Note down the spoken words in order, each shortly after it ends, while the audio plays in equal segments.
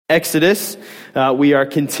Exodus. We are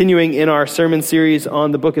continuing in our sermon series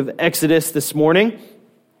on the book of Exodus this morning.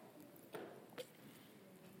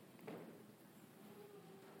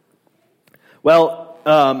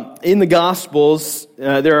 Well, in the Gospels,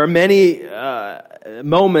 there are many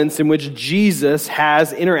moments in which Jesus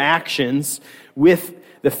has interactions with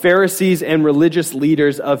the Pharisees and religious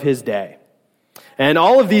leaders of his day. And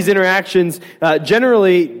all of these interactions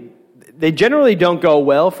generally don't go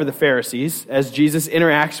well for the Pharisees as Jesus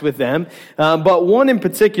interacts with them. But one in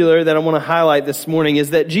particular that I want to highlight this morning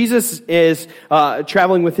is that Jesus is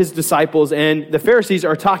traveling with his disciples, and the Pharisees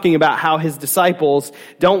are talking about how his disciples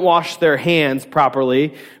don't wash their hands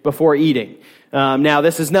properly before eating. Now,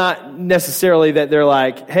 this is not necessarily that they're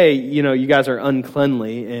like, hey, you guys are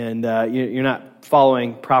uncleanly and you're not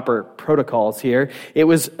following proper protocols here. It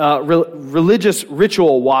was religious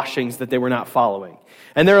ritual washings that they were not following.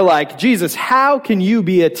 And they're like, Jesus, how can you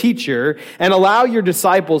be a teacher and allow your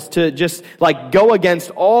disciples to just go against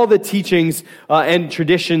all the teachings and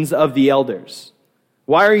traditions of the elders?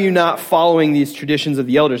 Why are you not following these traditions of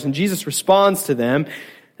the elders? And Jesus responds to them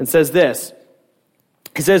and says this.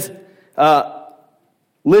 He says,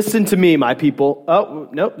 listen to me, my people. Oh,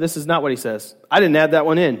 nope, this is not what he says. I didn't add that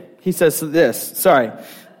one in. He says this. Sorry.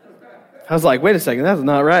 I was like, wait a second, that's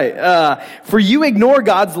not right. For you ignore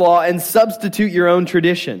God's law and substitute your own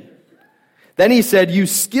tradition. Then he said, you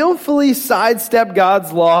skillfully sidestep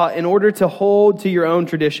God's law in order to hold to your own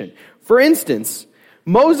tradition. For instance,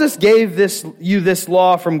 Moses gave you this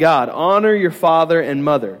law from God. Honor your father and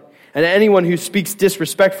mother. And anyone who speaks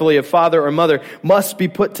disrespectfully of father or mother must be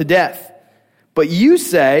put to death. But you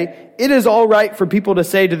say, it is all right for people to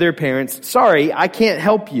say to their parents, sorry, I can't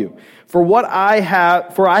help you. For I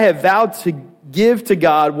have vowed to give to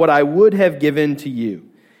God what I would have given to you.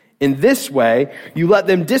 In this way, you let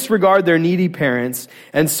them disregard their needy parents,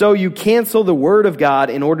 and so you cancel the word of God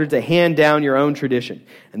in order to hand down your own tradition.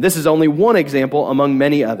 And this is only one example among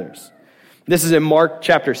many others. This is in Mark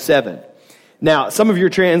chapter 7. Now, some of your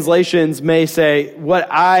translations may say, what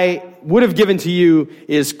I would have given to you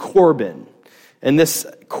is Corban. And this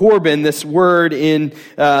Corban, this word is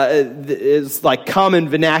like common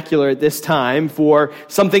vernacular at this time for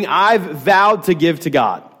something I've vowed to give to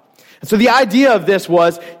God. And so the idea of this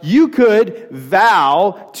was you could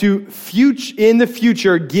vow to in the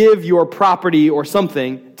future give your property or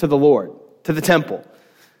something to the Lord, to the temple.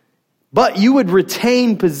 But you would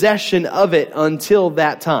retain possession of it until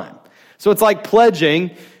that time. So it's like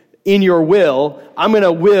pledging in your will, I'm going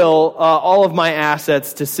to will all of my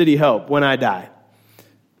assets to City Hope when I die.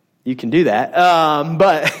 You can do that,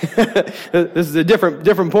 but this is a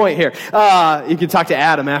different point here. You can talk to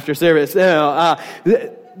Adam after service.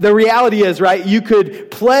 The reality is, right, you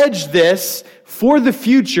could pledge this for the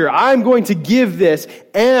future. I'm going to give this,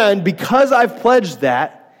 and because I've pledged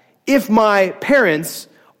that, if my parents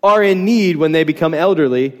are in need when they become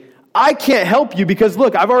elderly, I can't help you because,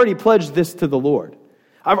 look, I've already pledged this to the Lord.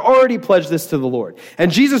 I've already pledged this to the Lord.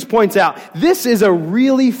 And Jesus points out, this is a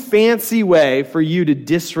really fancy way for you to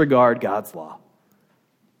disregard God's law.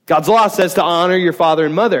 God's law says to honor your father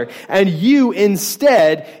and mother, and you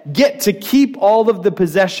instead get to keep all of the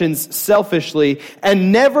possessions selfishly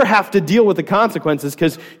and never have to deal with the consequences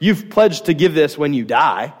because you've pledged to give this when you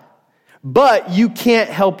die. But you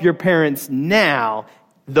can't help your parents now,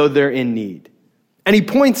 though they're in need. And he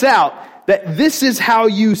points out that this is how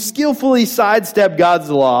you skillfully sidestep God's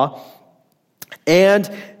law, and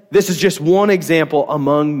this is just one example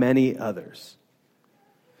among many others.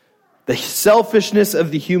 The selfishness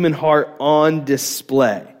of the human heart on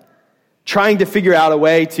display, trying to figure out a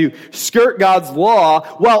way to skirt God's law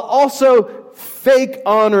while also fake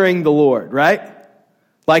honoring the Lord, right?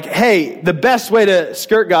 Like, hey, the best way to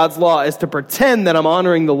skirt God's law is to pretend that I'm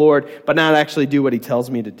honoring the Lord, but not actually do what he tells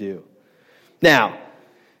me to do. Now,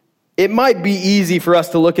 it might be easy for us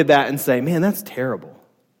to look at that and say, man, that's terrible.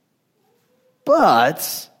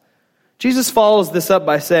 But Jesus follows this up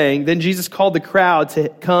by saying, then Jesus called the crowd to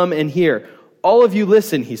come and hear. All of you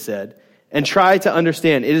listen, he said, and try to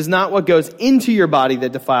understand. It is not what goes into your body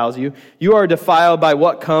that defiles you. You are defiled by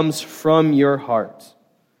what comes from your heart.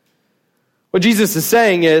 What Jesus is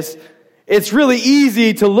saying is, it's really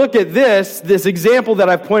easy to look at this example that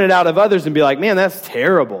I've pointed out of others and be like, man, that's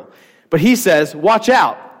terrible. But he says, watch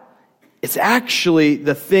out. It's actually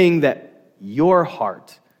the thing that your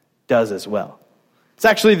heart does as well. It's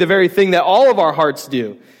actually the very thing that all of our hearts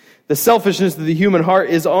do. The selfishness of the human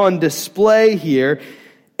heart is on display here.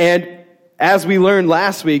 And as we learned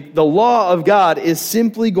last week, the law of God is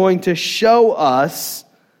simply going to show us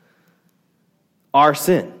our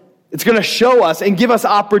sin. It's going to show us and give us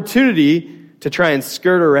opportunity to try and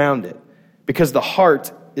skirt around it because the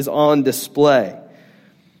heart is on display.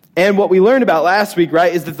 And what we learned about last week,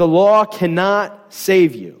 right, is that the law cannot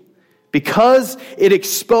save you. Because it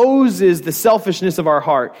exposes the selfishness of our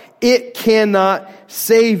heart, it cannot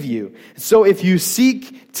save you. So if you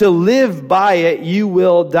seek to live by it, you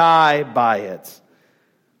will die by it.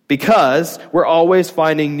 Because we're always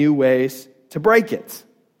finding new ways to break it.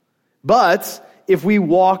 But if we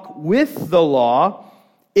walk with the law,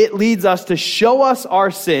 it leads us to show us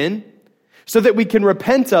our sin so that we can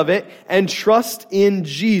repent of it and trust in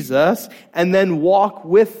Jesus and then walk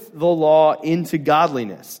with the law into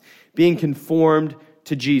godliness, being conformed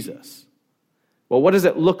to Jesus. Well, what does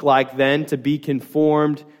it look like then to be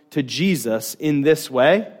conformed to Jesus in this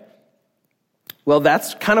way? Well,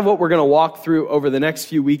 that's kind of what we're going to walk through over the next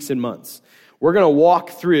few weeks and months. We're going to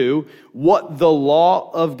walk through what the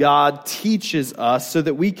law of God teaches us so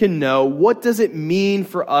that we can know what does it mean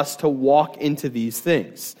for us to walk into these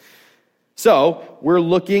things. So, we're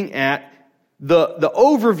looking at the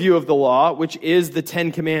overview of the law, which is the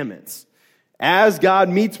Ten Commandments. As God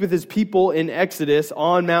meets with his people in Exodus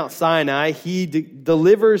on Mount Sinai, he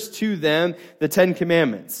delivers to them the Ten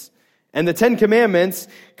Commandments. And the Ten Commandments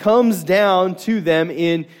comes down to them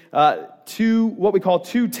in what we call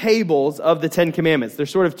two tables of the Ten Commandments.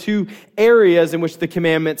 There's sort of two areas in which the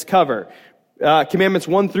commandments cover. Commandments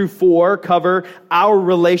 1 through 4 cover our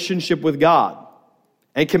relationship with God.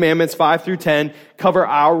 And commandments 5 through 10 cover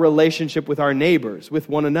our relationship with our neighbors, with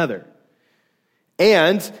one another.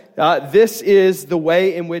 And this is the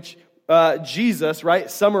way in which Jesus,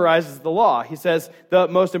 right, summarizes the law. He says the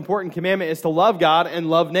most important commandment is to love God and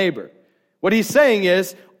love neighbor. What he's saying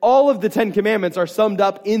is all of the Ten Commandments are summed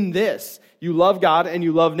up in this. You love God and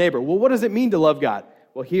you love neighbor. Well, what does it mean to love God?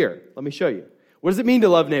 Well, here, let me show you. What does it mean to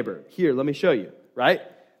love neighbor? Here, let me show you, right?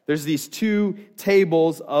 There's these two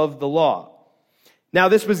tables of the law. Now,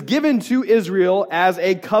 this was given to Israel as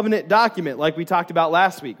a covenant document, like we talked about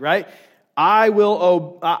last week, right?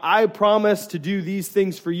 I promise to do these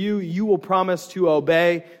things for you. You will promise to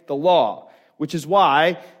obey the law, which is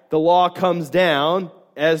why the law comes down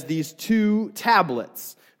as these two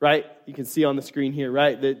tablets, right? You can see on the screen here,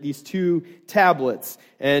 right? These two tablets.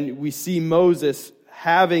 And we see Moses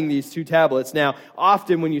having these two tablets. Now,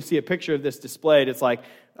 often when you see a picture of this displayed, it's like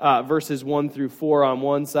verses 1 through 4 on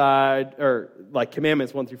one side, or like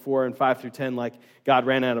commandments 1 through 4 and 5 through 10, like God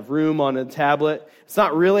ran out of room on a tablet. It's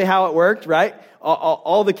not really how it worked, right?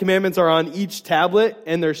 All the commandments are on each tablet,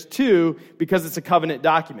 and there's two because it's a covenant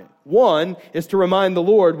document. One is to remind the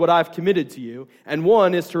Lord what I've committed to you, and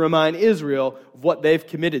one is to remind Israel of what they've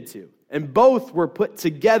committed to. And both were put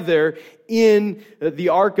together in the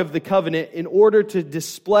Ark of the Covenant in order to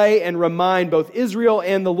display and remind both Israel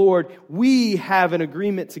and the Lord, we have an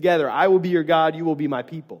agreement together. I will be your God, you will be my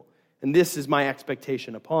people. And this is my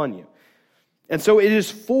expectation upon you. And so it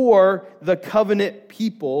is for the covenant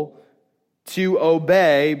people to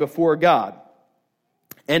obey before God.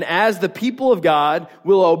 And as the people of God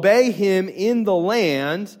will obey him in the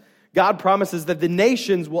land, God promises that the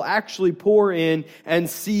nations will actually pour in and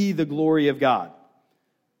see the glory of God.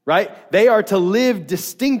 Right? They are to live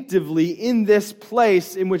distinctively in this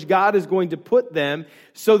place in which God is going to put them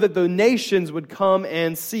so that the nations would come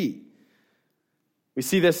and see. We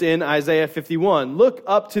see this in Isaiah 51. Look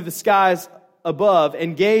up to the skies above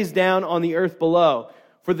and gaze down on the earth below.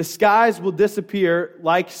 For the skies will disappear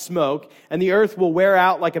like smoke, and the earth will wear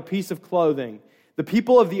out like a piece of clothing. The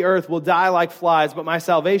people of the earth will die like flies, but my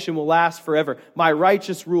salvation will last forever. My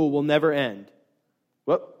righteous rule will never end.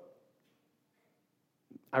 Whoop.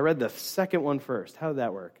 I read the second one first. How did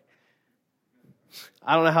that work?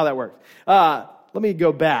 I don't know how that worked. Let me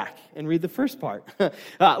go back and read the first part.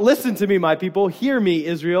 Listen to me, my people. Hear me,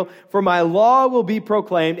 Israel. For my law will be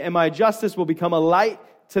proclaimed, and my justice will become a light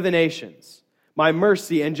to the nations. My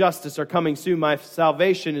mercy and justice are coming soon. My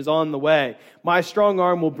salvation is on the way. My strong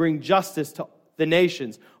arm will bring justice to the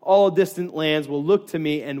nations. All distant lands will look to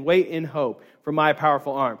me and wait in hope for my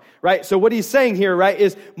powerful arm. Right? So what he's saying here, right,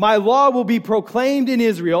 is my law will be proclaimed in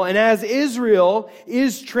Israel, and as Israel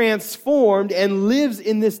is transformed and lives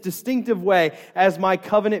in this distinctive way as my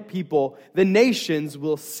covenant people, the nations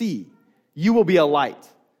will see. You will be a light.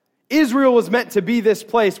 Israel was meant to be this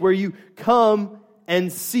place where you come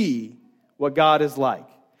and see what God is like.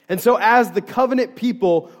 And so as the covenant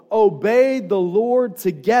people obeyed the Lord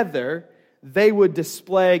together, they would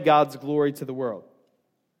display God's glory to the world.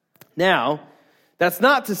 Now, that's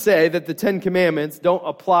not to say that the Ten Commandments don't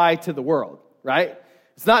apply to the world, right?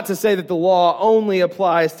 It's not to say that the law only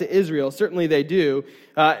applies to Israel. Certainly they do.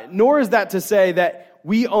 Nor is that to say that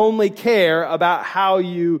we only care about how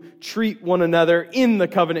you treat one another in the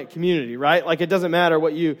covenant community, right? Like it doesn't matter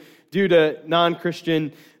what you due to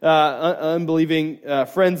non-Christian, unbelieving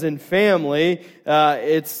friends and family,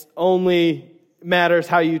 it's only matters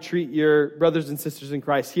how you treat your brothers and sisters in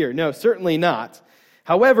Christ here. No, certainly not.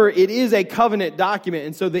 However, it is a covenant document,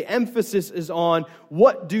 and so the emphasis is on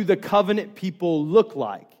what do the covenant people look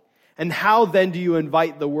like, and how then do you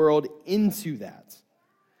invite the world into that.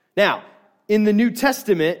 Now, in the New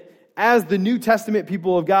Testament, as the New Testament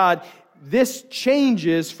people of God, this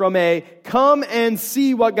changes from a come and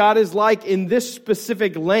see what God is like in this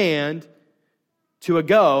specific land to a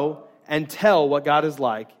go and tell what God is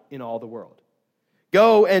like in all the world.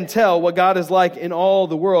 Go and tell what God is like in all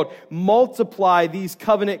the world. Multiply these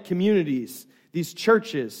covenant communities, these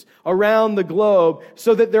churches around the globe,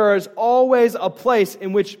 so that there is always a place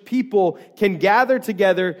in which people can gather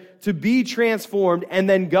together to be transformed and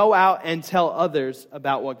then go out and tell others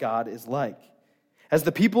about what God is like. As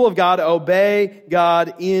the people of God obey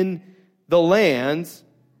God in the lands,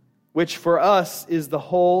 which for us is the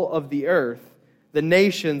whole of the earth, the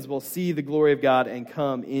nations will see the glory of God and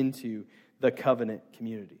come into the covenant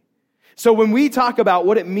community. So when we talk about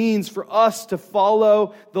what it means for us to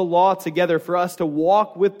follow the law together, for us to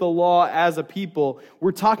walk with the law as a people,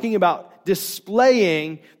 we're talking about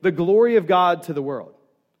displaying the glory of God to the world.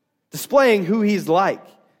 Displaying who He's like,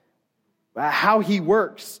 how He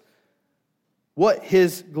works, what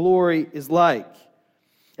His glory is like.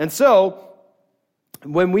 And so,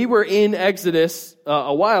 when we were in Exodus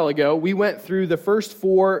a while ago, we went through the first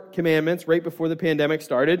 4 commandments right before the pandemic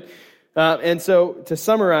started. And so, to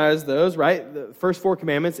summarize those, right, the first 4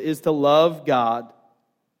 commandments is to love God.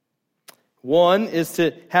 1 is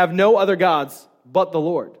to have no other gods but the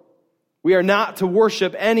Lord. We are not to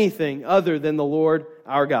worship anything other than the Lord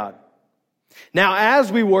our God. Now,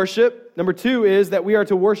 as we worship, number 2 is that we are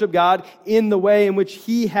to worship God in the way in which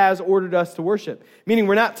He has ordered us to worship. Meaning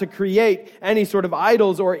we're not to create any sort of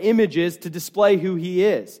idols or images to display who He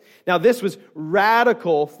is. Now, this was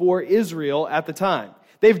radical for Israel at the time.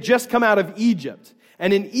 They've just come out of Egypt.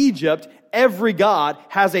 And in Egypt, every god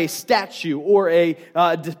has a statue or a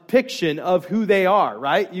depiction of who they are,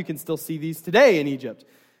 right? You can still see these today in Egypt.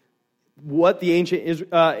 What the ancient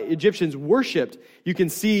Egyptians worshipped, you can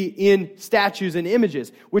see in statues and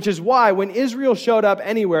images, which is why when Israel showed up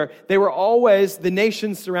anywhere, they were always, the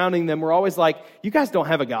nations surrounding them were always like, you guys don't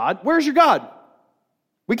have a God. Where's your God?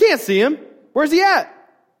 We can't see Him. Where's He at?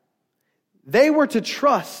 They were to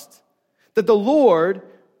trust that the Lord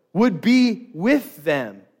would be with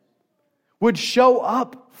them, would show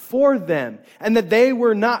up for them, and that they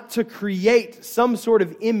were not to create some sort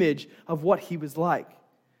of image of what He was like.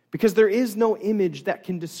 Because there is no image that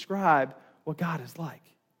can describe what God is like.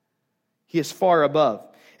 He is far above.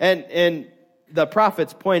 And the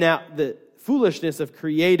prophets point out the foolishness of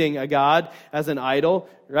creating a god as an idol,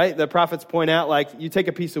 right? The prophets point out, like, you take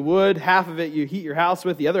a piece of wood, half of it you heat your house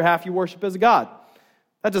with, the other half you worship as a god.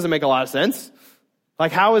 That doesn't make a lot of sense.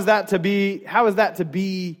 Like, how is that to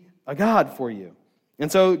be a god for you?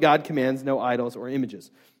 And so God commands no idols or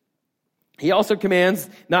images. He also commands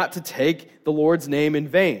not to take the Lord's name in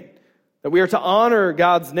vain. That we are to honor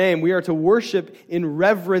God's name. We are to worship in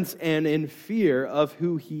reverence and in fear of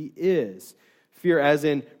who He is. Fear as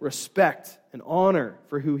in respect and honor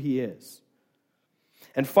for who He is.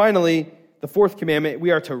 And finally, the 4th commandment, we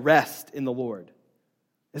are to rest in the Lord.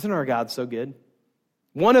 Isn't our God so good?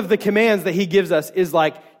 One of the commands that He gives us is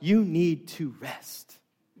like, you need to rest.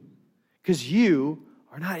 Because you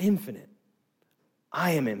are not infinite.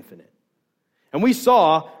 I am infinite. And we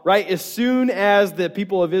saw, right, as soon as the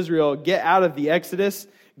people of Israel get out of the Exodus,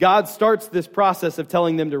 God starts this process of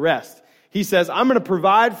telling them to rest. He says, I'm going to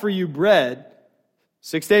provide for you bread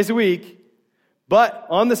 6 days a week, but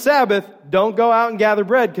on the Sabbath, don't go out and gather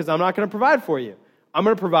bread because I'm not going to provide for you. I'm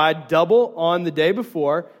going to provide double on the day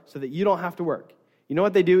before so that you don't have to work. You know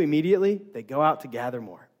what they do immediately? They go out to gather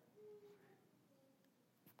more.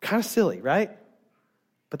 Kind of silly, right?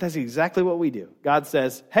 But that's exactly what we do. God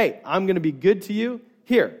says, hey, I'm going to be good to you.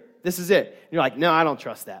 Here, this is it. And you're like, no, I don't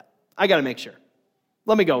trust that. I got to make sure.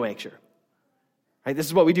 Let me go make sure. Right? This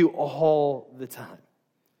is what we do all the time.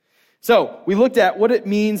 So we looked at what it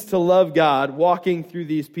means to love God, walking through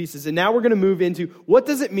these pieces. And now we're going to move into what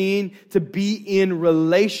does it mean to be in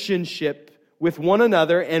relationship with one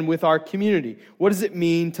another and with our community? What does it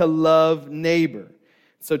mean to love neighbor?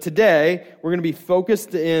 So today, we're going to be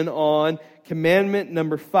focused in on commandment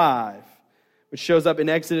number 5, which shows up in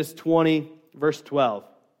Exodus 20, verse 12.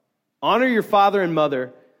 Honor your father and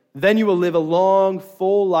mother, then you will live a long,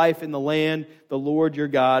 full life in the land the Lord your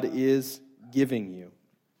God is giving you.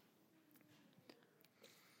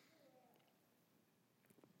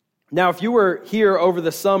 Now, if you were here over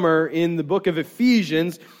the summer in the book of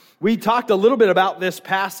Ephesians, We talked a little bit about this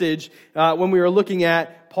passage when we were looking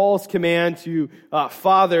at Paul's command to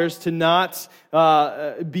fathers to not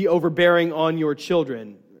be overbearing on your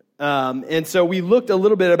children. And so we looked a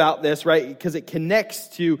little bit about this, right? Because it connects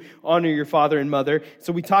to honor your father and mother.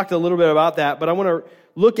 So we talked a little bit about that, but I want to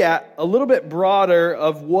look at a little bit broader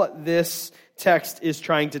of what this text is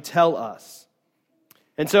trying to tell us.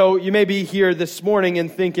 And so you may be here this morning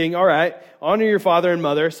and thinking, all right, honor your father and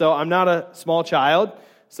mother. So I'm not a small child,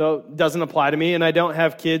 so it doesn't apply to me. And I don't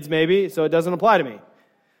have kids maybe, so it doesn't apply to me.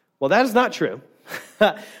 Well, that is not true.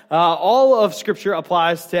 All of Scripture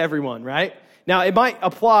applies to everyone, right? Now, it might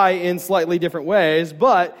apply in slightly different ways,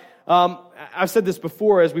 but I've said this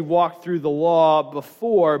before as we walked through the law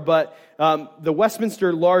before, but the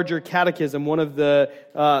Westminster Larger Catechism, one of the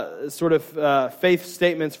faith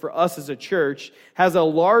statements for us as a church, has a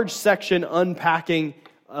large section unpacking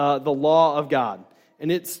the law of God.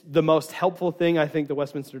 And it's the most helpful thing I think the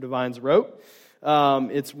Westminster Divines wrote.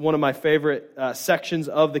 It's one of my favorite sections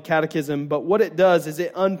of the catechism, but what it does is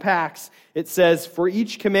it unpacks, it says, for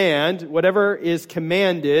each command, whatever is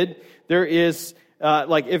commanded, there is,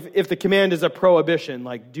 if the command is a prohibition,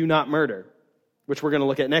 like do not murder, which we're going to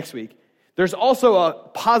look at next week, there's also a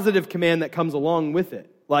positive command that comes along with it,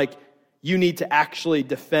 like you need to actually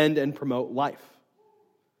defend and promote life.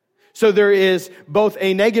 So there is both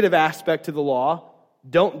a negative aspect to the law,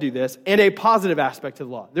 don't do this, and a positive aspect to the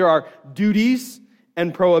law. There are duties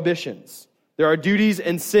and prohibitions. There are duties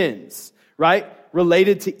and sins, right?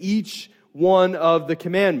 Related to each one of the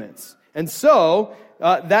commandments. And so,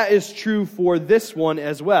 that is true for this one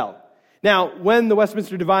as well. Now, when the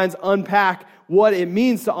Westminster Divines unpack what it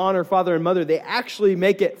means to honor father and mother, they actually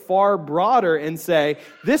make it far broader and say,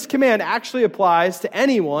 this command actually applies to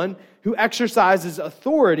anyone who exercises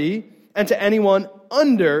authority and to anyone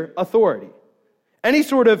under authority. Any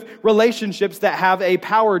sort of relationships that have a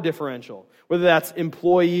power differential, whether that's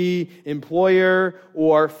employee, employer,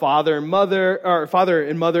 or father and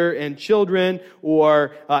mother and children,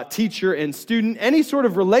 or teacher and student, any sort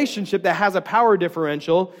of relationship that has a power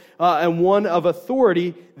differential and one of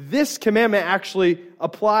authority, this commandment actually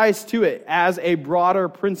applies to it as a broader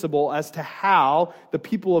principle as to how the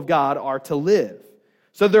people of God are to live.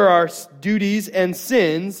 So there are duties and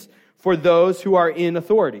sins for those who are in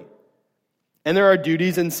authority. And there are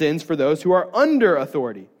duties and sins for those who are under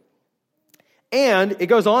authority. And it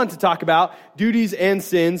goes on to talk about duties and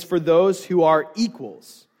sins for those who are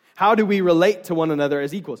equals. How do we relate to one another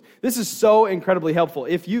as equals? This is so incredibly helpful.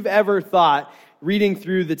 If you've ever thought, reading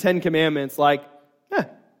through the Ten Commandments, like,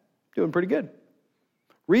 doing pretty good,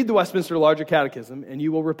 read the Westminster Larger Catechism and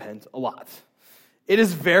you will repent a lot. It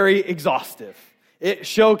is very exhaustive. It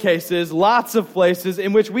showcases lots of places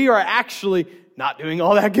in which we are actually not doing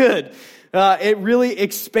all that good. It really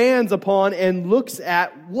expands upon and looks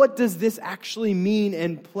at what does this actually mean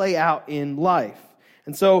and play out in life.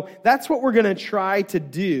 And so that's what we're going to try to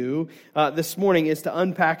do this morning, is to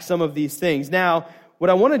unpack some of these things. Now, what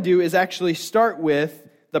I want to do is actually start with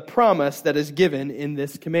the promise that is given in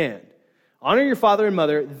this command. Honor your father and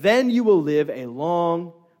mother, then you will live a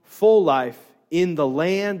long, full life in the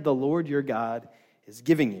land the Lord your God is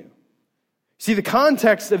giving you. See, the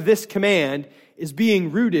context of this command is being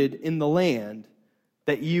rooted in the land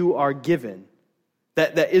that you are given,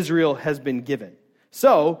 that Israel has been given.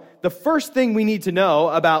 So, the first thing we need to know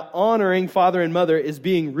about honoring father and mother is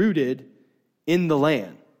being rooted in the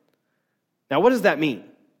land. Now, what does that mean?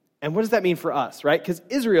 And what does that mean for us, right? Because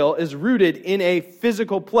Israel is rooted in a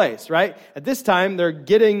physical place, right? At this time, they're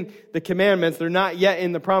getting the commandments. They're not yet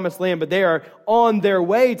in the promised land, but they are on their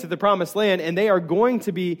way to the promised land, and they are going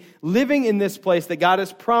to be living in this place that God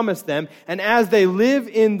has promised them. And as they live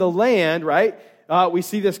in the land, right, we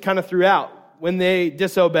see this kind of throughout. When they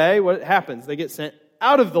disobey, what happens? They get sent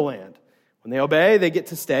out of the land. When they obey, they get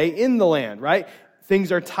to stay in the land, right?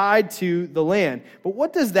 Things are tied to the land. But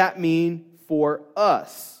what does that mean for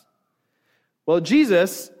us? Well,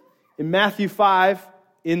 Jesus, in Matthew 5,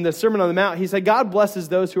 in the Sermon on the Mount, he said, God blesses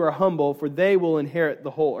those who are humble, for they will inherit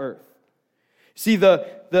the whole earth. See,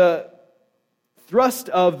 the thrust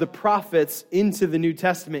of the prophets into the New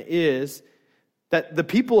Testament is that the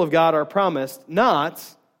people of God are promised not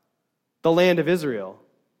the land of Israel,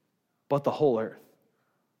 but the whole earth.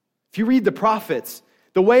 If you read the prophets,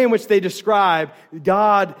 the way in which they describe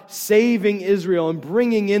God saving Israel and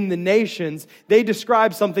bringing in the nations, they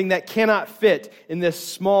describe something that cannot fit in this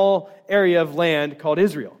small area of land called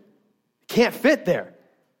Israel. It can't fit there.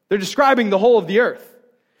 They're describing the whole of the earth.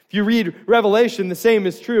 If you read Revelation, the same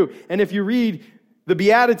is true. And if you read the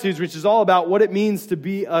Beatitudes, which is all about what it means to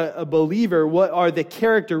be a believer, what are the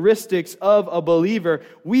characteristics of a believer,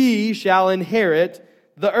 we shall inherit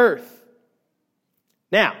the earth.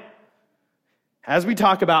 Now, as we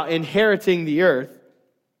talk about inheriting the earth,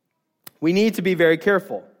 we need to be very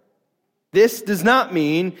careful. This does not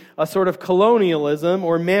mean a sort of colonialism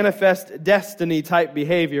or manifest destiny type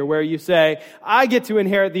behavior where you say, I get to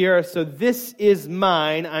inherit the earth, so this is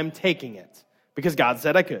mine, I'm taking it, because God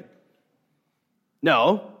said I could.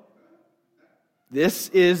 No. This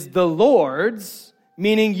is the Lord's,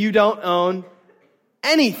 meaning you don't own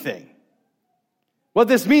anything. What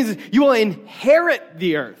this means is you will inherit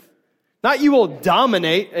the earth. Not you will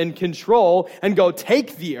dominate and control and go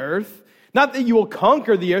take the earth. Not that you will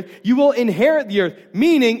conquer the earth. You will inherit the earth,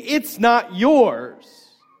 meaning it's not yours.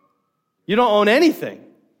 You don't own anything.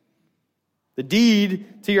 The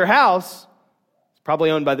deed to your house is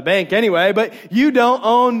probably owned by the bank anyway, but you don't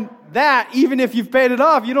own that. Even if you've paid it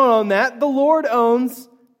off, you don't own that. The Lord owns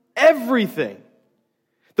everything.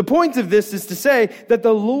 The point of this is to say that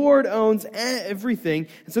the Lord owns everything.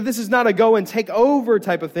 And so this is not a go and take over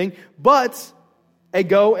type of thing, but a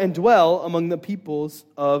go and dwell among the peoples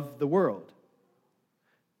of the world.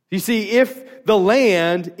 You see, if the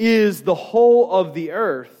land is the whole of the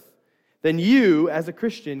earth, then you, as a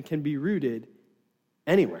Christian, can be rooted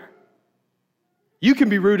anywhere. You can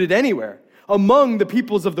be rooted anywhere among the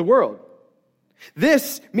peoples of the world.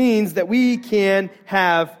 This means that we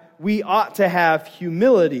ought to have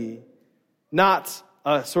humility, not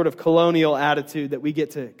a sort of colonial attitude that we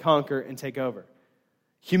get to conquer and take over.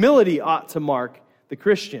 Humility ought to mark the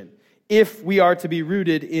Christian if we are to be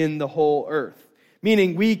rooted in the whole earth,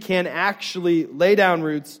 meaning we can actually lay down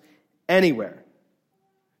roots anywhere.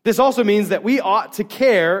 This also means that we ought to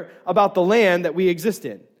care about the land that we exist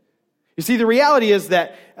in. You see, the reality is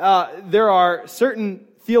that there are certain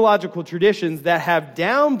theological traditions that have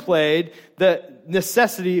downplayed the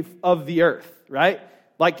necessity of the earth, right?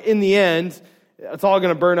 Like in the end, it's all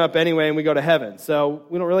going to burn up anyway and we go to heaven. So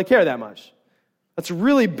we don't really care that much. That's a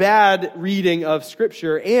really bad reading of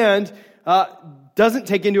Scripture and doesn't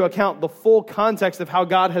take into account the full context of how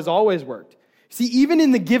God has always worked. See, even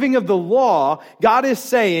in the giving of the law, God is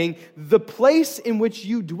saying the place in which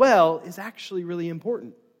you dwell is actually really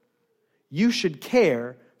important. You should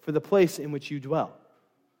care for the place in which you dwell.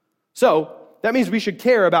 So that means we should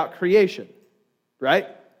care about creation, right?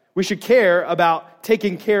 We should care about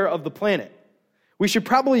taking care of the planet. We should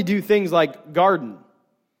probably do things like garden.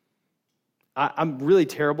 I'm really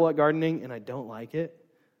terrible at gardening and I don't like it,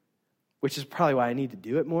 which is probably why I need to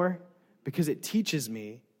do it more, because it teaches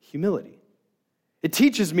me humility. It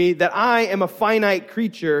teaches me that I am a finite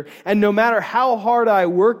creature, and no matter how hard I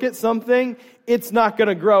work at something, it's not going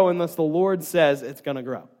to grow unless the Lord says it's going to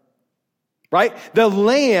grow. Right? The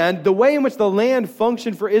way in which the land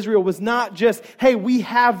functioned for Israel was not just, hey, we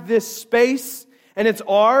have this space and it's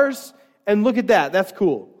ours, and look at that, that's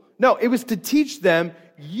cool. No, it was to teach them,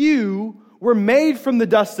 you were made from the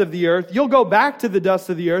dust of the earth. You'll go back to the dust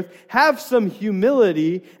of the earth, have some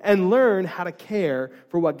humility, and learn how to care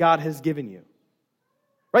for what God has given you.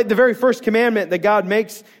 Right? The very first commandment that God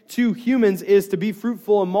makes to humans is to be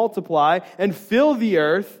fruitful and multiply and fill the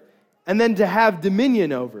earth, and then to have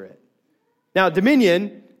dominion over it. Now,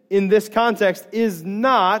 dominion in this context is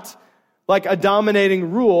not like a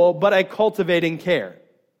dominating rule, but a cultivating care.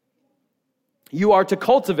 You are to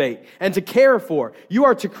cultivate and to care for. You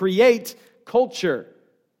are to create culture,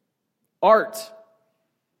 art,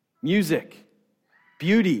 music,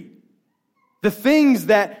 beauty. The things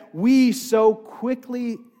that we so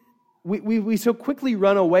quickly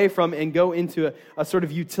run away from and go into a sort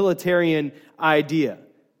of utilitarian idea.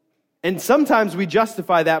 And sometimes we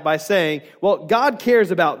justify that by saying, well, God cares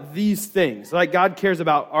about these things. Like God cares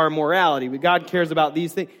about our morality. God cares about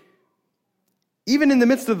these things. Even in the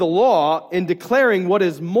midst of the law, in declaring what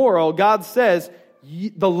is moral, God says,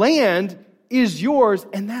 the land is yours,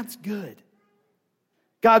 and that's good.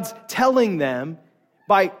 God's telling them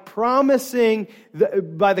by promising,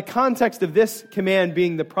 by the context of this command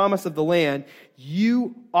being the promise of the land,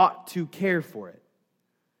 you ought to care for it.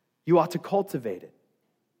 You ought to cultivate it.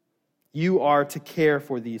 You are to care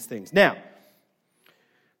for these things. Now,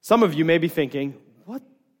 some of you may be thinking, what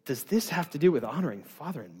does this have to do with honoring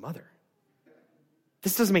father and mother?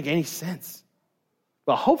 This doesn't make any sense.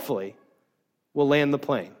 Well, hopefully, we'll land the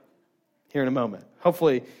plane here in a moment.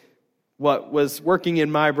 Hopefully, what was working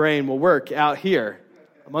in my brain will work out here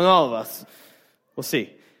among all of us. We'll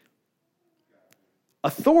see.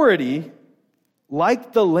 Authority,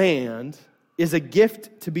 like the land, is a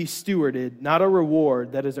gift to be stewarded, not a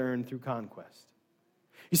reward that is earned through conquest.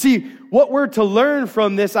 You see, what we're to learn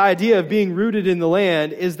from this idea of being rooted in the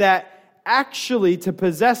land is that actually to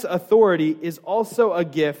possess authority is also a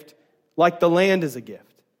gift, like the land is a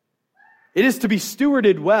gift. It is to be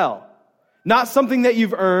stewarded well. Not something that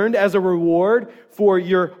you've earned as a reward for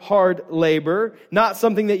your hard labor. Not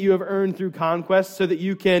something that you have earned through conquest so that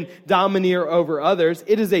you can domineer over others.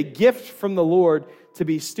 It is a gift from the Lord to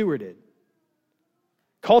be stewarded.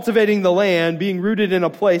 Cultivating the land, being rooted in a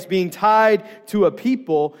place, being tied to a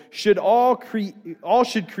people should all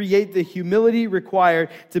should create the humility required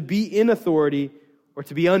to be in authority or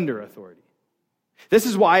to be under authority. This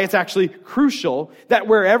is why it's actually crucial that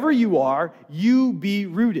wherever you are, you be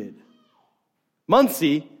rooted.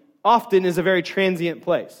 Muncie often is a very transient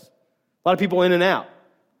place. A lot of people in and out.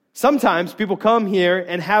 Sometimes people come here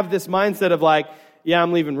and have this mindset of like, yeah,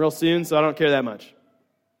 I'm leaving real soon, so I don't care that much.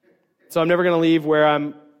 So I'm never going to leave where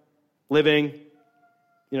I'm living.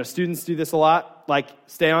 Students do this a lot, like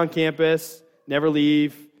stay on campus, never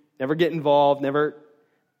leave, never get involved, never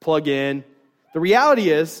plug in. The reality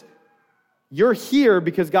is, you're here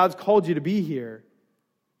because God's called you to be here.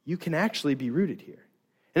 You can actually be rooted here.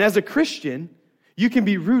 And as a Christian, you can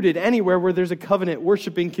be rooted anywhere where there's a covenant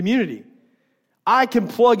worshiping community. I can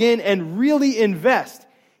plug in and really invest,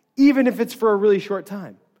 even if it's for a really short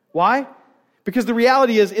time. Why? Because the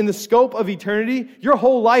reality is, in the scope of eternity, your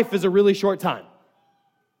whole life is a really short time.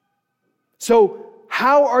 So,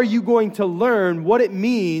 how are you going to learn what it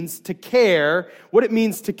means to care, what it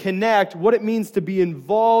means to connect, what it means to be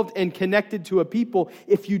involved and connected to a people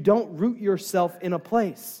if you don't root yourself in a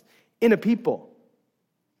place, in a people?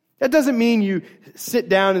 That doesn't mean you sit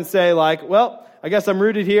down and say like, well, I guess I'm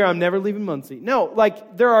rooted here, I'm never leaving Muncie. No,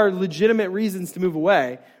 like there are legitimate reasons to move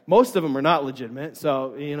away. Most of them are not legitimate,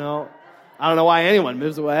 so, I don't know why anyone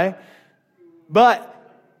moves away. But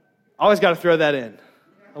I always got to throw that in.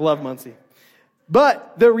 I love Muncie.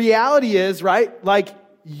 But the reality is, right, like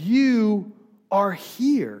you are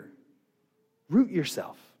here. Root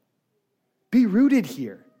yourself. Be rooted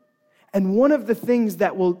here. And one of the things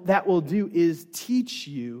that will do is teach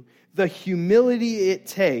you the humility it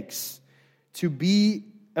takes to be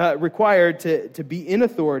required to be in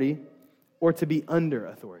authority or to be under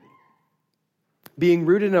authority. Being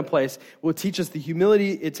rooted in a place will teach us the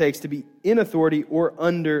humility it takes to be in authority or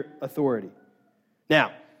under authority.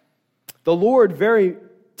 Now, the Lord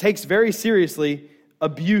takes very seriously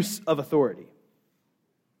abuse of authority.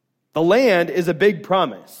 The land is a big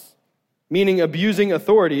promise, meaning abusing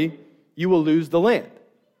authority, you will lose the land,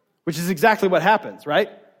 which is exactly what happens, right?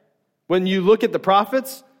 When you look at the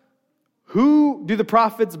prophets, who do the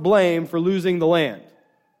prophets blame for losing the land?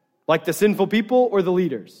 Like the sinful people or the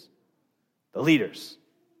leaders? The leaders.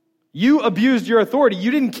 You abused your authority.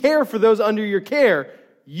 You didn't care for those under your care.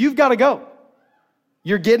 You've got to go.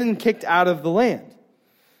 You're getting kicked out of the land.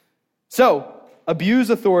 So, abuse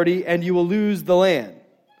authority and you will lose the land.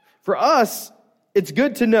 For us, it's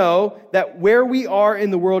good to know that where we are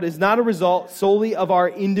in the world is not a result solely of our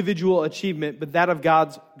individual achievement, but that of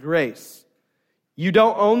God's grace. You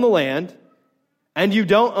don't own the land, and you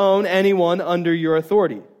don't own anyone under your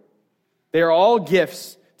authority. They are all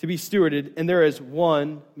gifts to be stewarded, and there is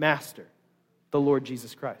one master, the Lord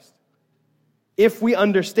Jesus Christ. If we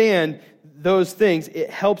understand those things, it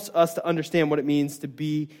helps us to understand what it means to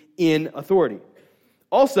be in authority.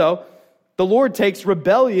 Also, the Lord takes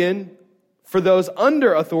rebellion for those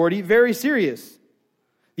under authority very serious.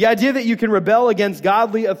 The idea that you can rebel against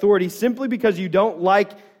godly authority simply because you don't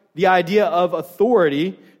like the idea of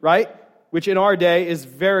authority, right? Which in our day is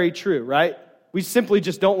very true, right? We simply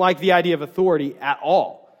just don't like the idea of authority at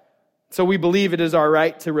all. So we believe it is our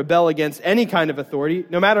right to rebel against any kind of authority,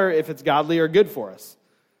 no matter if it's godly or good for us.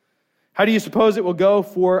 How do you suppose it will go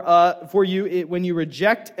for you when you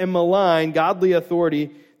reject and malign godly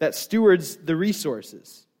authority that stewards the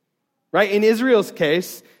resources? Right? In Israel's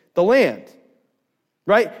case, the land.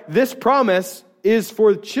 Right? This promise is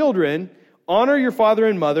for children. Honor your father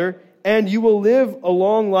and mother, and you will live a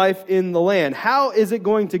long life in the land. How is it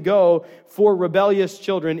going to go for rebellious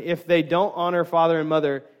children if they don't honor father and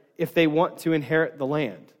mother if they want to inherit the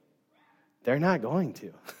land? They're not going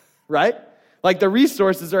to. Right? Like the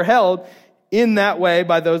resources are held in that way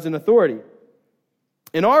by those in authority.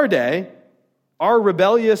 In our day, are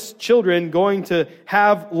rebellious children going to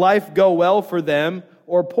have life go well for them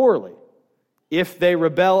or poorly if they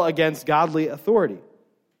rebel against godly authority?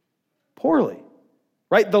 Poorly.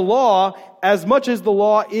 Right? The law, as much as the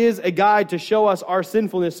law is a guide to show us our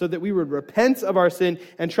sinfulness so that we would repent of our sin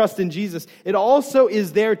and trust in Jesus, it also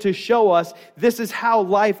is there to show us this is how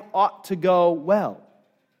life ought to go well.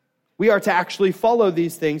 We are to actually follow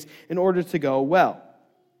these things in order to go well.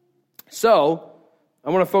 So, I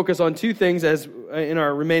want to focus on two things as in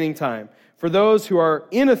our remaining time. For those who are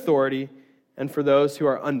in authority and for those who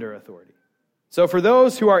are under authority. So for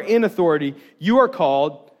those who are in authority, you are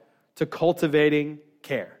called to cultivating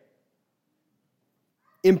care.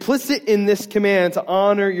 Implicit in this command to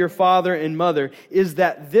honor your father and mother is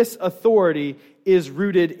that this authority is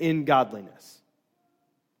rooted in godliness.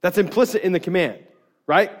 That's implicit in the command,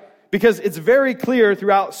 right? Because it's very clear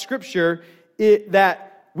throughout Scripture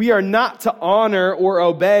that we are not to honor or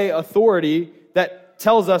obey authority that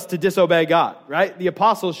tells us to disobey God, right? The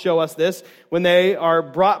apostles show us this when they are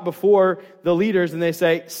brought before the leaders and they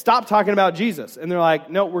say, stop talking about Jesus. And they're like,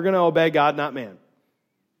 no, we're going to obey God, not man.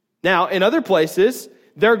 Now, in other places,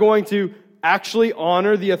 they're going to actually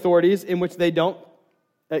honor the authorities in which they don't,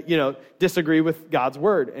 disagree with God's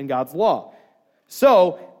word and God's law.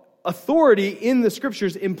 So, authority in the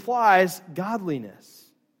Scriptures implies godliness,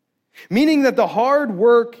 meaning that the hard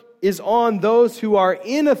work is on those who are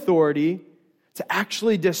in authority to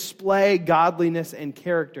actually display godliness and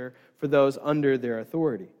character for those under their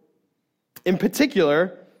authority. In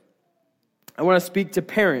particular, I want to speak to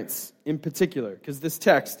parents in particular, because this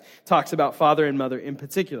text talks about father and mother in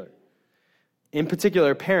particular. In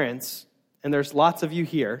particular, parents, and there's lots of you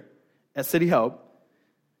here at City Hope,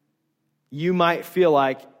 you might feel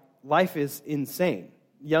like life is insane.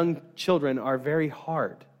 Young children are very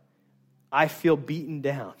hard. I feel beaten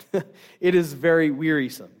down. It is very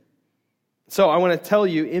wearisome. So I want to tell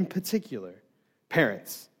you in particular,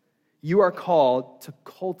 parents, you are called to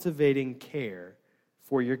cultivating care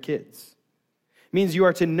for your kids. It means you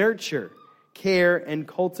are to nurture, care, and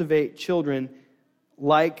cultivate children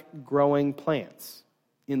like growing plants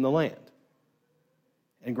in the land.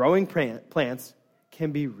 And growing plants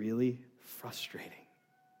can be really frustrating.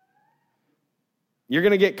 You're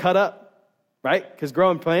going to get cut up, right? Because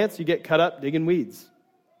growing plants, you get cut up digging weeds.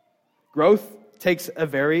 Growth takes a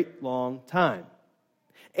very long time.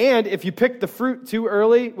 And if you pick the fruit too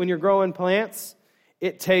early when you're growing plants,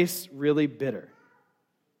 it tastes really bitter.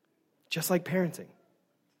 Just like parenting.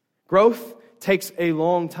 Growth takes a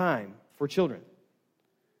long time for children.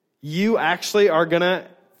 You actually are going to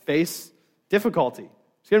face difficulty.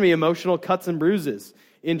 There's going to be emotional cuts and bruises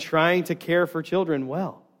in trying to care for children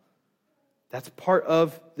well. That's part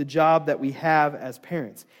of the job that we have as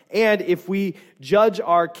parents. And if we judge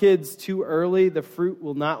our kids too early, the fruit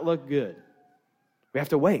will not look good. We have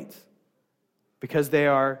to wait because they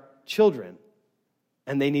are children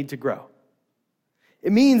and they need to grow.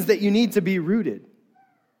 It means that you need to be rooted,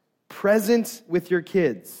 present with your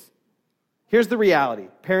kids. Here's the reality.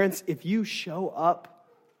 Parents, if you show up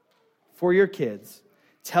for your kids,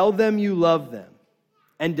 tell them you love them,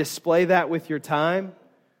 and display that with your time,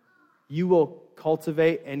 you will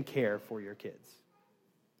cultivate and care for your kids.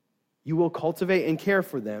 You will cultivate and care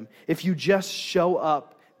for them if you just show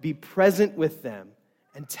up, be present with them,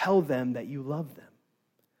 and tell them that you love them.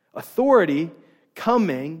 Authority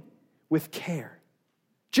coming with care,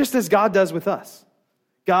 just as God does with us.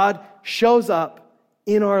 God shows up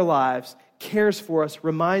in our lives, cares for us,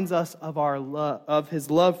 reminds us of our love, of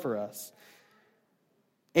His love for us,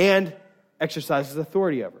 and exercises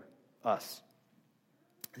authority over us.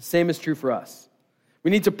 The same is true for us.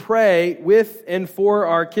 We need to pray with and for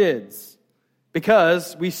our kids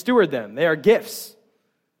because we steward them. They are gifts,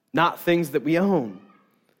 not things that we own.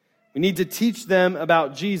 We need to teach them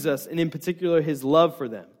about Jesus and in particular His love for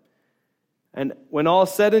them. And when all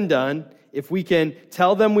is said and done, if we can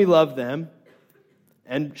tell them we love them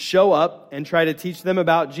and show up and try to teach them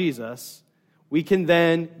about Jesus, we can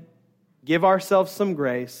then give ourselves some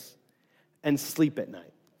grace and sleep at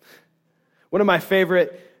night. One of my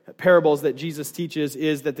favorite parables that Jesus teaches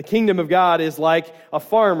is that the kingdom of God is like a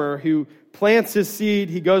farmer who plants his seed,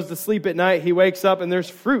 he goes to sleep at night, he wakes up and there's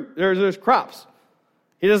fruit, there's crops.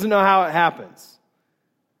 He doesn't know how it happens.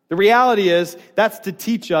 The reality is that's to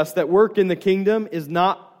teach us that work in the kingdom is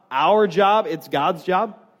not our job, it's God's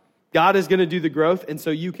job. God is going to do the growth, and so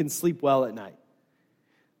you can sleep well at night.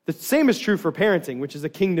 The same is true for parenting, which is a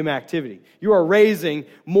kingdom activity. You are raising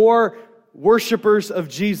more worshipers of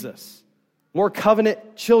Jesus, more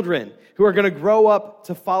covenant children who are going to grow up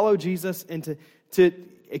to follow Jesus and to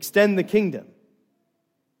extend the kingdom.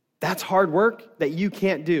 That's hard work that you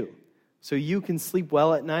can't do. So you can sleep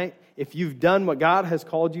well at night. If you've done what God has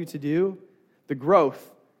called you to do, the growth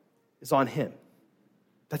is on Him.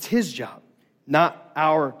 That's His job, not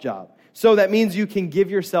our job. So that means you can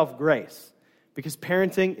give yourself grace because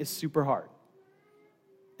parenting is super hard.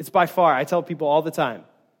 It's by far, I tell people all the time,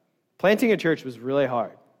 planting a church was really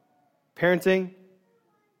hard. Parenting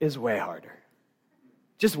is way harder.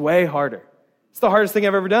 Just way harder. It's the hardest thing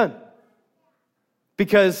I've ever done.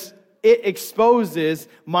 Because it exposes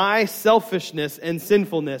my selfishness and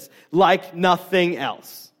sinfulness like nothing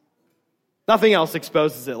else. Nothing else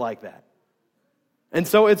exposes it like that. And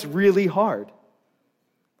so it's really hard.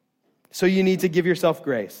 So you need to give yourself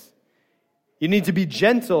grace. You need to be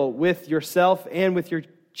gentle with yourself and with your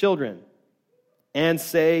children and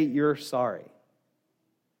say you're sorry.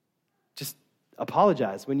 Just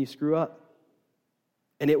apologize when you screw up,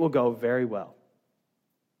 and it will go very well.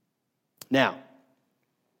 Now,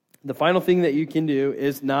 the final thing that you can do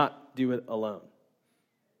is not do it alone.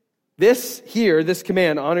 This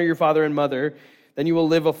command, honor your father and mother, then you will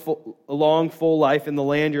live a long, full life in the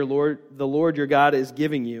land the Lord your God is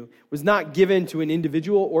giving you, was not given to an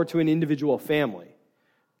individual or to an individual family.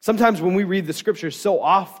 Sometimes when we read the scriptures so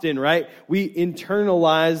often, right, we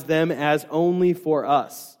internalize them as only for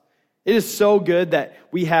us. It is so good that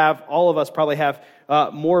all of us probably have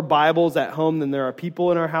more Bibles at home than there are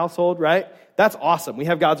people in our household, right? That's awesome. We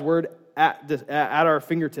have God's word at our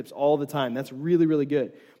fingertips all the time. That's really, really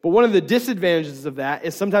good. But one of the disadvantages of that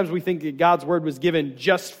is sometimes we think that God's word was given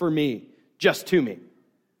just for me, just to me.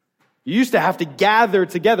 You used to have to gather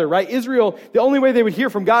together, right? Israel, the only way they would hear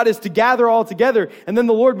from God is to gather all together, and then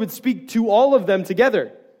the Lord would speak to all of them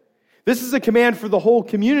together. This is a command for the whole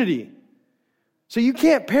community. So you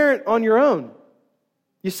can't parent on your own.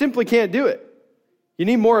 You simply can't do it. You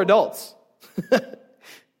need more adults.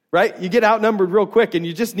 Right? You get outnumbered real quick and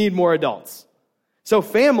you just need more adults. So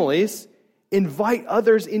families, invite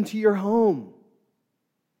others into your home.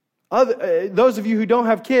 Those of you who don't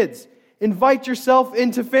have kids, invite yourself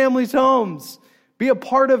into families' homes. Be a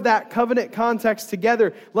part of that covenant context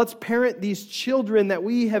together. Let's parent these children that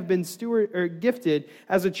we have been gifted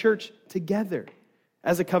as a church together,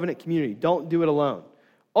 as a covenant community. Don't do it alone.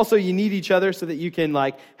 Also, you need each other so that you can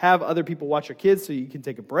have other people watch your kids so you can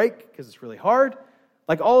take a break because it's really hard.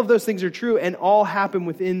 All of those things are true and all happen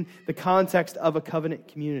within the context of a covenant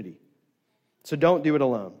community. So don't do it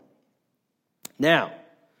alone. Now,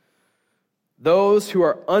 those who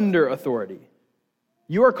are under authority,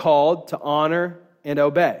 you are called to honor and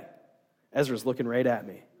obey. Ezra's looking right at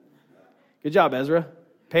me. Good job, Ezra.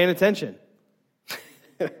 Paying attention.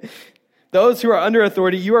 Those who are under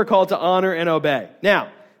authority, you are called to honor and obey.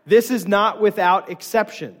 Now, this is not without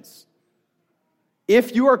exceptions.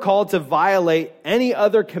 If you are called to violate any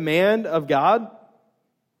other command of God,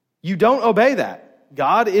 you don't obey that.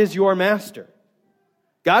 God is your master.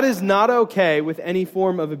 God is not okay with any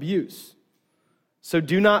form of abuse. So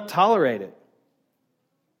do not tolerate it.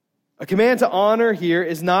 A command to honor here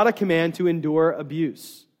is not a command to endure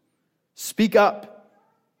abuse. Speak up,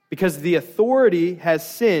 because the authority has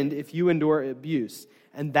sinned if you endure abuse,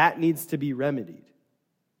 and that needs to be remedied.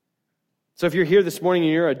 So if you're here this morning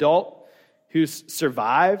and you're an adult who's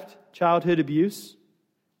survived childhood abuse,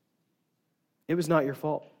 it was not your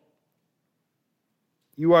fault.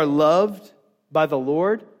 You are loved by the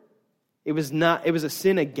Lord. It was a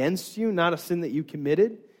sin against you, not a sin that you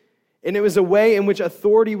committed. And it was a way in which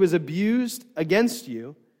authority was abused against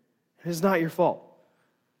you. It is not your fault.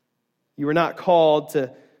 You were not called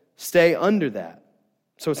to stay under that.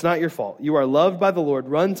 So it's not your fault. You are loved by the Lord.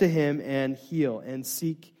 Run to Him and heal and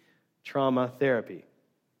seek trauma therapy,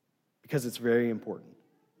 because it's very important.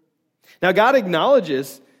 Now, God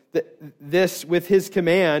acknowledges this with His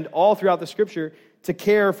command all throughout the Scripture to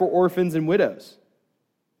care for orphans and widows.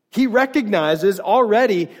 He recognizes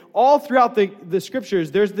already all throughout the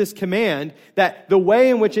Scriptures, there's this command that the way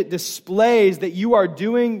in which it displays that you are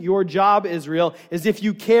doing your job, Israel, is if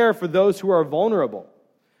you care for those who are vulnerable.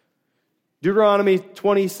 Deuteronomy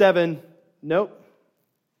 27, nope,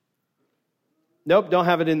 don't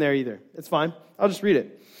have it in there either. It's fine. I'll just read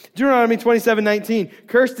it. Deuteronomy 27:19.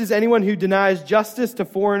 Cursed is anyone who denies justice to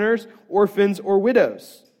foreigners, orphans, or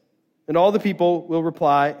widows. And all the people will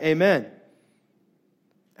reply, Amen.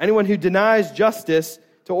 Anyone who denies justice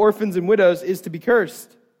to orphans and widows is to be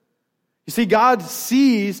cursed. You see, God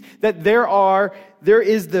sees that there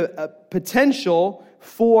is the potential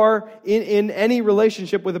for, in any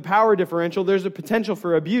relationship with a power differential, there's a potential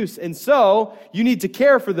for abuse. And so, you need to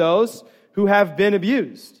care for those who have been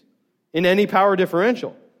abused in any power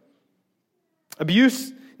differential.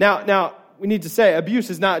 Abuse, now we need to say, abuse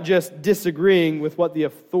is not just disagreeing with what the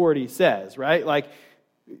authority says, right?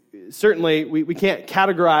 Certainly we can't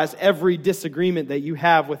categorize every disagreement that you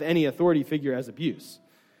have with any authority figure as abuse.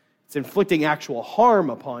 It's inflicting actual harm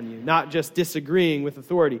upon you, not just disagreeing with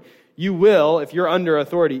authority. You will, if you're under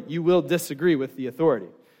authority, you will disagree with the authority,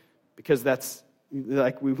 because that's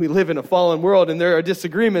we live in a fallen world and there are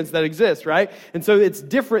disagreements that exist, right? And so it's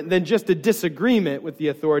different than just a disagreement with the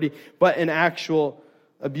authority, but an actual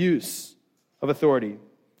abuse of authority.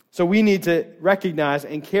 So we need to recognize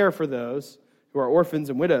and care for those who are orphans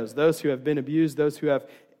and widows, those who have been abused, those who have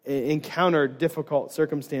encountered difficult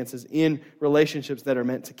circumstances in relationships that are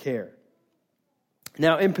meant to care.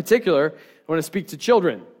 Now, in particular, I want to speak to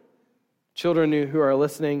children. Children who are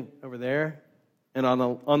listening over there and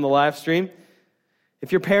on the live stream,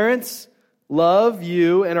 if your parents love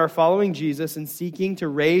you and are following Jesus and seeking to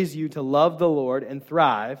raise you to love the Lord and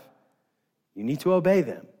thrive, you need to obey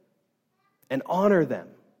them and honor them.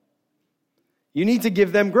 You need to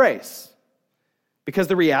give them grace, because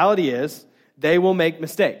the reality is they will make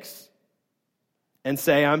mistakes and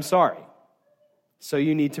say, I'm sorry. So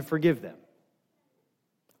you need to forgive them.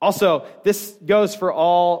 Also, this goes for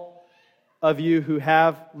all of you who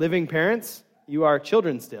have living parents. You are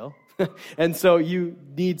children still. And so you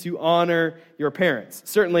need to honor your parents.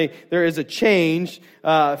 Certainly, there is a change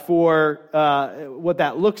for what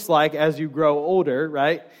that looks like as you grow older,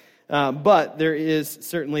 right? But there is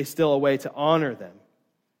certainly still a way to honor them.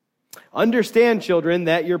 Understand, children,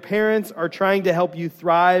 that your parents are trying to help you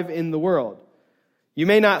thrive in the world. You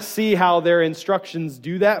may not see how their instructions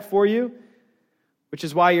do that for you, which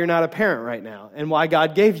is why you're not a parent right now and why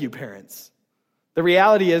God gave you parents. The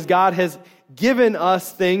reality is God has given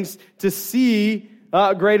us things to see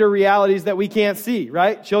greater realities that we can't see,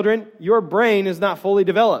 right? Children, your brain is not fully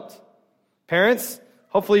developed. Parents,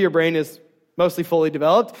 hopefully your brain is mostly fully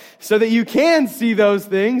developed so that you can see those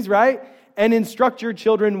things, right? And instruct your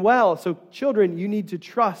children well. So children, you need to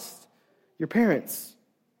trust your parents.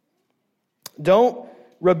 Don't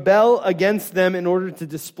rebel against them in order to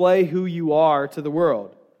display who you are to the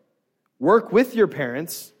world. Work with your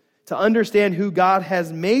parents to understand who God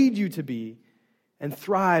has made you to be and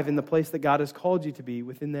thrive in the place that God has called you to be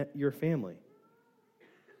within your family.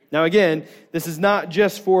 Now again, this is not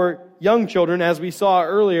just for young children. As we saw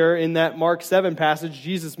earlier in that Mark 7 passage,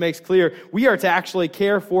 Jesus makes clear we are to actually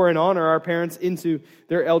care for and honor our parents into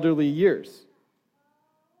their elderly years.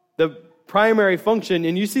 The primary function,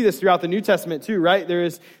 and you see this throughout the New Testament too, right? There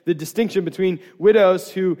is the distinction between widows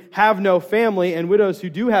who have no family and widows who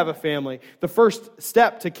do have a family. The first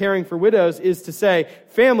step to caring for widows is to say,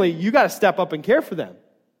 family, you got to step up and care for them.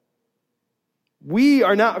 We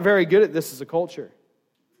are not very good at this as a culture.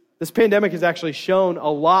 This pandemic has actually shown a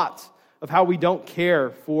lot of how we don't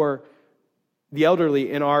care for the elderly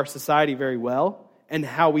in our society very well, and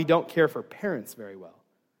how we don't care for parents very well.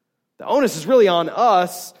 The onus is really on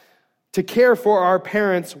us to care for our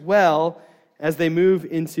parents well as they move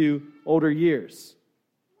into older years.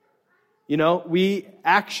 You know, we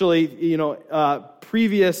actually,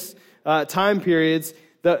 previous time periods,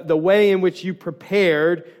 the way in which you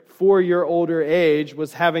prepared for your older age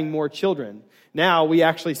was having more children. Now we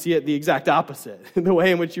actually see it the exact opposite. The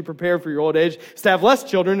way in which you prepare for your old age is to have less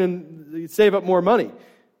children and save up more money.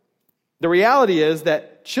 The reality is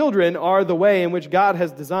that children are the way in which God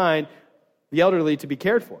has designed the elderly to be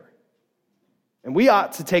cared for. And we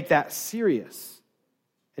ought to take that serious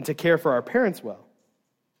and to care for our parents well.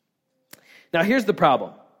 Now, here's the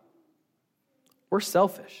problem. We're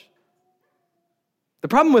selfish. The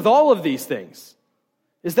problem with all of these things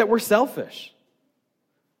is that we're selfish.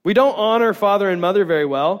 We don't honor father and mother very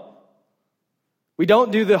well. We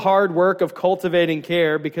don't do the hard work of cultivating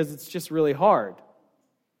care because it's just really hard.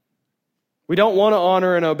 We don't want to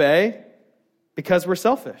honor and obey because we're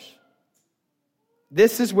selfish.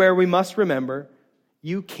 This is where we must remember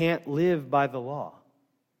you can't live by the law.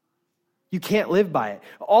 You can't live by it.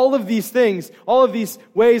 All of these things, all of these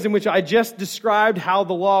ways in which I just described how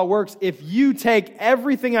the law works, if you take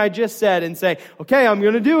everything I just said and say, okay, I'm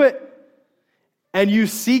going to do it, and you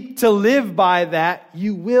seek to live by that,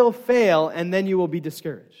 you will fail and then you will be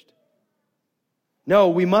discouraged. No,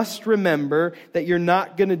 we must remember that you're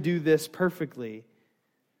not going to do this perfectly,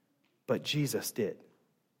 but Jesus did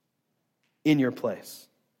in your place.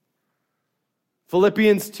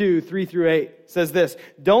 Philippians 2, 3-8 says this,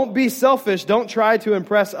 don't be selfish, don't try to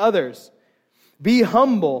impress others. Be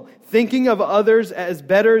humble, thinking of others as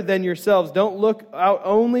better than yourselves. Don't look out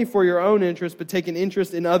only for your own interest, but take an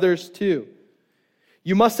interest in others too.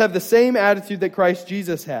 You must have the same attitude that Christ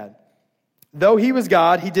Jesus had. Though he was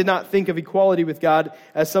God, he did not think of equality with God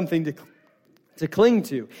as something to cling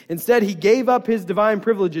to. Instead, he gave up his divine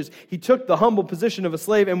privileges. He took the humble position of a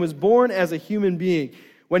slave and was born as a human being.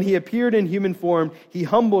 When he appeared in human form, he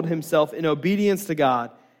humbled himself in obedience to God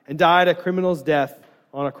and died a criminal's death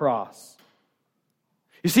on a cross.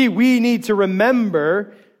 You see, we need to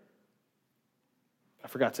remember, I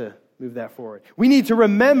forgot to move that forward. We need to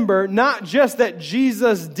remember not just that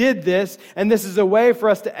Jesus did this and this is a way for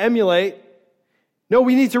us to emulate. No,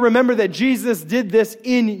 we need to remember that Jesus did this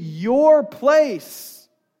in your place.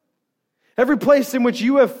 Every place in which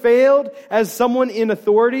you have failed as someone in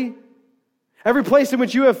authority, every place in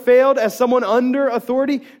which you have failed as someone under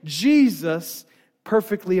authority, Jesus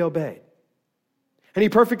perfectly obeyed. And he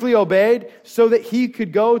perfectly obeyed so that he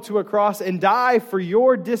could go to a cross and die for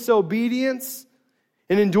your disobedience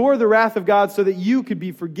and endure the wrath of God so that you could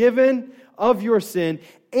be forgiven of your sin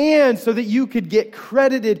and so that you could get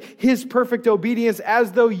credited his perfect obedience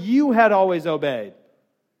as though you had always obeyed.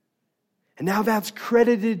 And now that's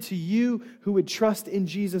credited to you who would trust in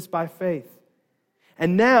Jesus by faith.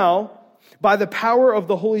 And now, by the power of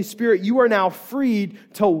the Holy Spirit, you are now freed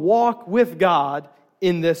to walk with God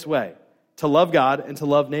in this way, to love God and to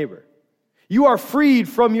love neighbor. You are freed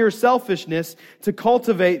from your selfishness to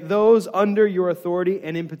cultivate those under your authority,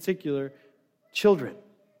 and in particular, children.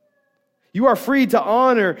 You are free to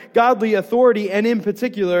honor godly authority, and in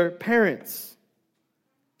particular, parents.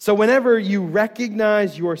 So whenever you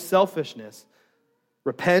recognize your selfishness,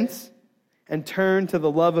 repent and turn to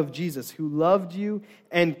the love of Jesus, who loved you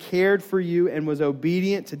and cared for you and was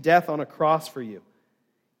obedient to death on a cross for you,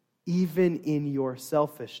 even in your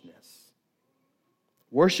selfishness.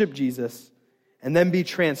 Worship Jesus and then be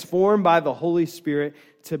transformed by the Holy Spirit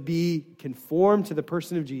to be conformed to the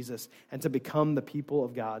person of Jesus and to become the people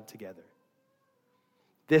of God together.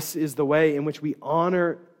 This is the way in which we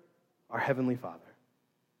honor our Heavenly Father.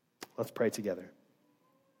 Let's pray together.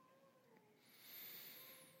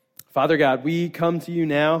 Father God, we come to you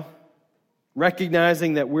now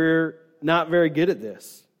recognizing that we're not very good at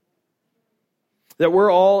this. That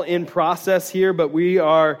we're all in process here, but we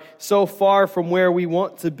are so far from where we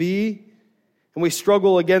want to be, and we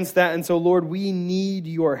struggle against that. And so, Lord, we need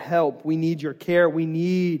your help. We need your care. We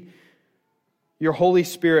need your Holy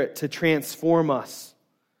Spirit to transform us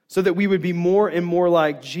so that we would be more and more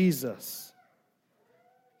like Jesus.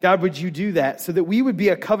 God, would you do that so that we would be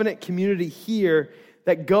a covenant community here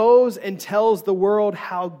that goes and tells the world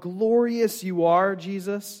how glorious you are,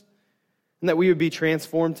 Jesus, and that we would be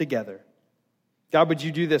transformed together. God, would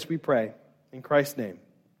you do this, we pray. In Christ's name,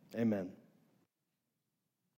 amen.